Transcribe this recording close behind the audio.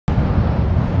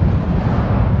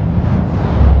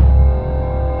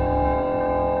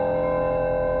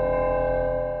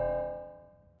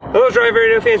Drive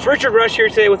Radio fans, Richard Rush here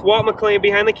today with Walt McLean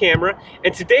behind the camera,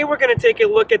 and today we're going to take a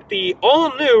look at the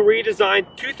all-new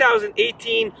redesigned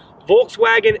 2018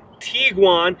 Volkswagen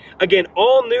Tiguan. Again,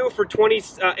 all new for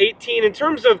 2018. In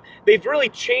terms of, they've really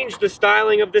changed the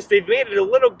styling of this. They've made it a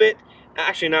little bit,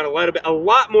 actually not a little bit, a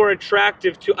lot more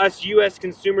attractive to us US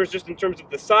consumers, just in terms of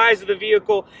the size of the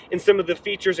vehicle and some of the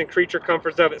features and creature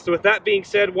comforts of it. So with that being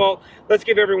said, Walt, let's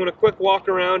give everyone a quick walk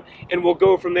around and we'll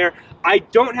go from there. I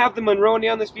don't have the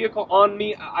Monroney on this vehicle on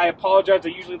me. I apologize. I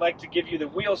usually like to give you the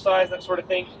wheel size, that sort of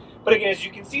thing. But again, as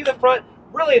you can see the front,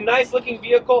 really a nice looking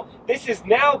vehicle. This is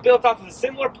now built off of a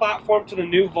similar platform to the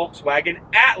new Volkswagen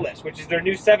Atlas, which is their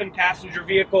new 7-passenger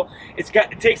vehicle. It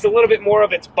takes a little bit more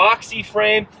of its boxy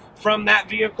frame from that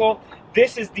vehicle.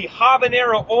 This is the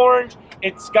habanero orange.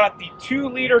 It's got the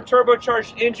 2-liter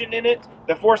turbocharged engine in it,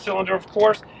 the 4-cylinder of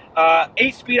course,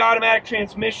 8-speed automatic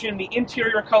transmission. The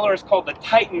interior color is called the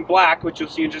Titan Black, which you'll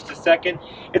see in just a second.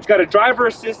 It's got a driver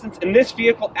assistance, and this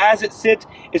vehicle as it sits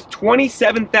is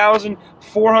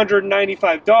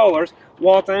 $27,495.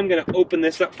 Walt, I'm going to open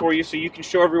this up for you so you can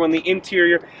show everyone the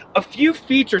interior. A few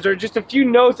features, or just a few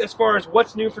notes as far as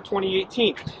what's new for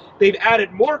 2018. They've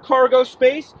added more cargo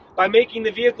space by making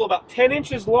the vehicle about 10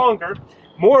 inches longer,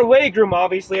 more legroom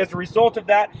obviously as a result of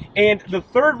that, and the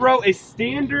third row is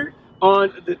standard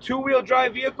on the 2-wheel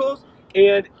drive vehicles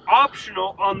and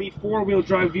optional on the 4-wheel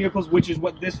drive vehicles, which is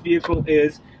what this vehicle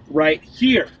is right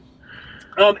here.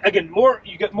 Again,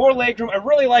 you get more legroom. I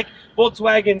really like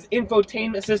Volkswagen's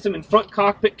infotainment system and front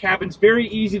cockpit cabins. Very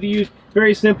easy to use,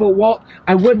 very simple. Walt,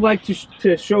 I would like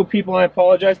to show people, I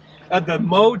apologize, the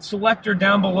mode selector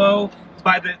down below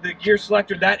by the gear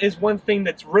selector. That is one thing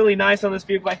that's really nice on this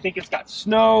vehicle. I think it's got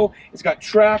snow, it's got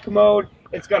track mode,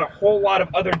 it's got a whole lot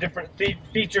of other different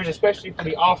features, especially for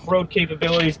the off-road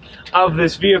capabilities of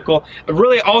this vehicle. I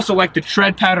really also like the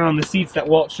tread pattern on the seats that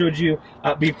Walt showed you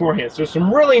beforehand. So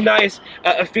some really nice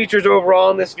features overall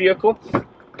in this vehicle.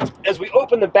 As we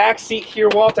open the back seat here,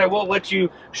 Walt, I will let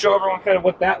you show everyone kind of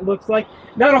what that looks like.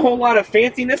 Not a whole lot of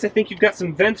fanciness. I think you've got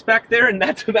some vents back there, and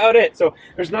that's about it. So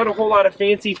there's not a whole lot of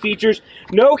fancy features.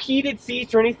 No heated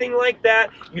seats or anything like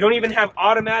that. You don't even have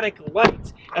automatic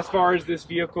lights as far as this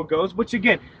vehicle goes, which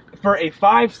again, for a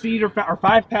 5-seater or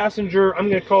 5-passenger, I'm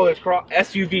going to call it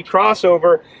SUV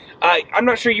crossover, I'm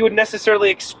not sure you would necessarily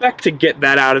expect to get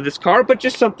that out of this car, but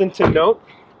just something to note.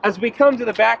 As we come to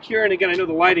the back here, and again, I know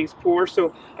the lighting's poor,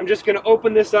 so I'm just going to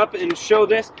open this up and show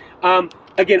this.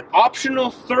 Again,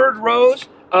 optional third rows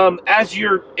as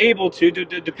you're able to,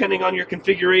 depending on your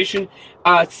configuration.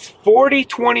 40,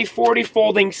 20, 40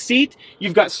 folding seat.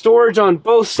 You've got storage on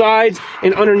both sides,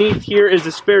 and underneath here is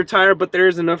a spare tire, but there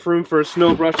is enough room for a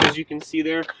snow brush, as you can see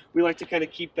there. We like to kind of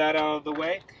keep that out of the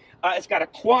way. It's got a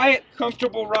quiet,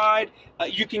 comfortable ride.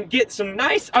 You can get some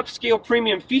nice upscale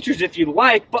premium features if you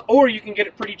like, or you can get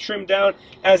it pretty trimmed down,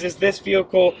 as is this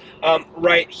vehicle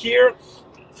right here.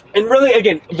 And really,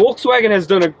 again, Volkswagen has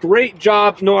done a great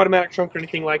job, no automatic trunk or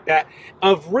anything like that,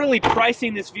 of really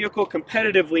pricing this vehicle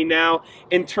competitively now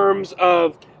in terms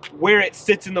of where it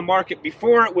sits in the market.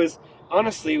 Before, it was,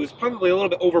 honestly, it was probably a little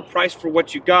bit overpriced for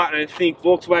what you got, and I think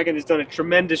Volkswagen has done a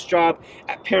tremendous job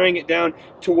at paring it down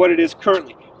to what it is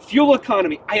currently. Fuel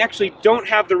economy, I actually don't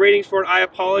have the ratings for it, I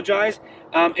apologize.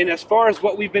 And as far as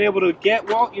what we've been able to get,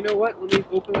 Walt, you know what, let me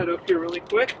open that up here really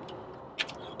quick.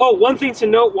 Oh, one thing to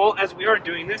note, Walt, as we are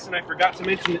doing this, and I forgot to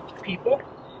mention it to people,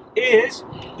 is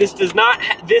this does not,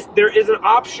 there is an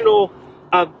optional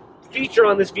feature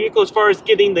on this vehicle as far as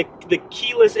getting the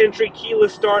keyless entry,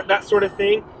 keyless start, that sort of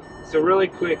thing. So really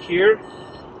quick here,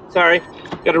 sorry,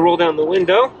 got to roll down the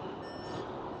window.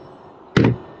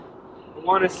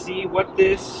 Want to see what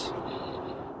this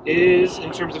is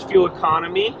in terms of fuel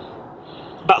economy.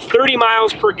 About 30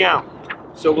 miles per gallon.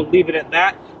 So we'll leave it at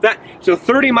that. So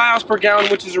 30 miles per gallon,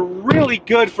 which is really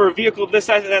good for a vehicle of this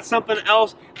size. And that's something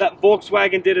else that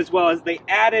Volkswagen did as well, as they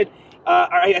added,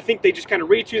 I think they just kind of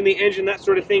retuned the engine, that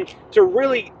sort of thing, to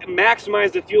really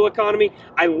maximize the fuel economy.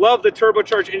 I love the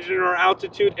turbocharged engine in our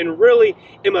altitude, and really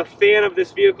am a fan of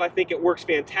this vehicle. I think it works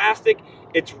fantastic.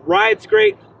 It rides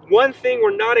great. One thing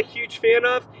we're not a huge fan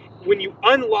of, when you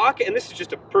unlock it, and this is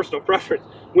just a personal preference,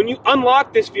 when you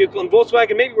unlock this vehicle, and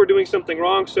Volkswagen, maybe we're doing something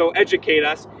wrong, so educate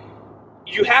us,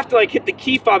 you have to hit the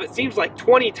key fob, it seems like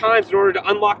 20 times in order to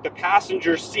unlock the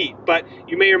passenger seat, but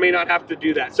you may or may not have to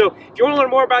do that. So if you want to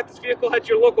learn more about this vehicle, head to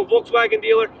your local Volkswagen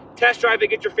dealer, test drive it,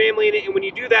 get your family in it, and when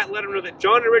you do that, let them know that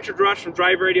John and Richard Rush from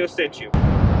Drive Radio sent you.